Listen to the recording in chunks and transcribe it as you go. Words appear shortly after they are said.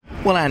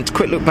Well, Ant,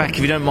 quick look back,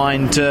 if you don't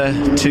mind, to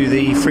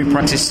the free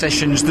practice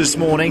sessions this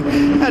morning.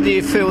 How do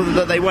you feel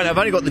that they went? I've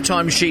only got the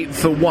timesheet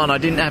for one. I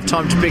didn't have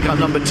time to pick up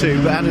number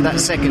 2, but how did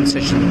that second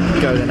session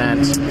go then,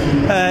 Ant?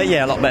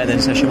 Yeah, a lot better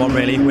than session 1,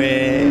 really.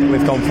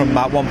 We've gone from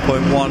about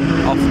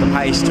 1.1 off the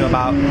pace to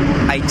about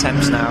 8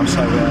 temps now,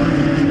 so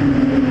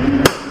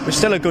we're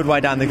still a good way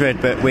down the grid,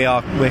 but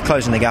we're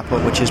closing the gap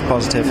up, which is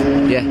positive.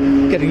 Yeah,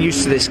 getting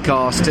used to this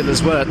car still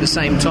as well. At the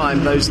same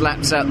time, those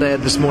laps out there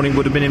this morning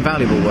would have been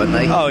invaluable, weren't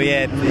they? Oh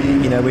yeah,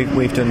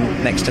 we've done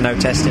next to no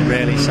testing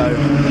really, so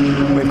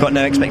we've got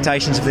no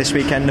expectations of this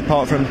weekend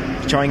apart from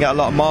try and get a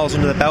lot of miles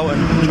under the belt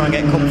and try and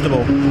get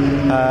comfortable,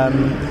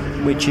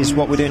 which is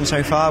what we're doing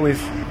so far.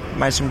 We've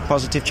made some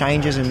positive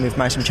changes, and we've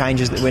made some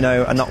changes that we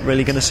know are not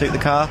really going to suit the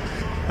car.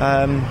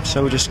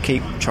 So we'll just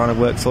keep trying to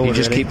work forward. You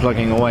just really keep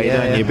plugging away,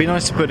 don't you? It'd be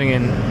nice to put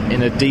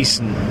in a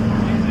decent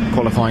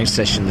qualifying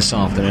session this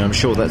afternoon. I'm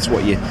sure that's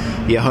what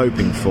you're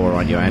hoping for,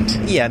 aren't you, Ant?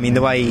 Yeah, I mean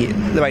the way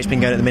it's been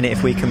going at the minute,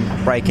 if we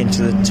can break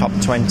into the top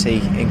 20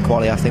 in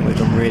quali, I think we've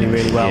done really,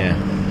 really well. Yeah.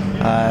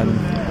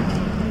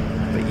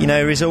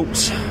 But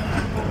results,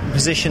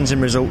 positions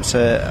and results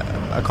are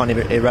kind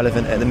of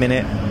irrelevant at the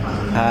minute.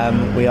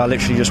 We are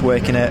literally just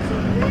working at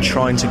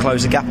trying to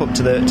close the gap up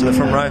to the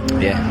front row.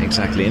 Yeah,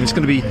 exactly. And it's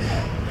going to be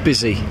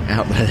busy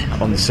out there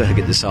on the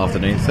circuit this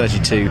afternoon.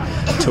 32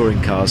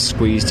 touring cars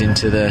squeezed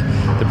into the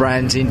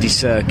Brands Indy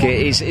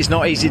circuit. It's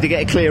not easy to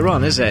get a clear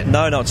run, is it?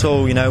 No, not at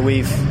all.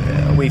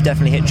 We've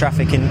definitely hit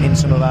traffic in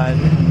some of our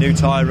new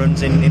tyre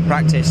runs in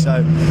practice,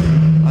 so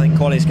I think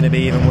quali is going to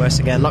be even worse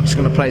again. Luck's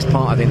going to play its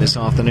part, I think, this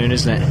afternoon,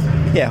 isn't it?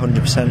 Yeah,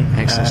 100%.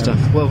 Excellent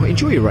stuff. Well,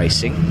 enjoy your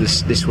racing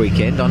this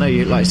weekend. I know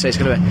you, like I say, it's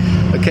going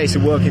to be a case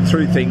of working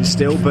through things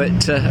still,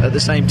 but at the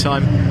same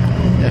time,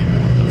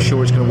 I'm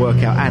sure it's going to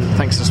work out. And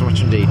thanks so much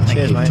indeed.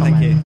 Cheers, mate.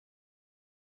 Thank you.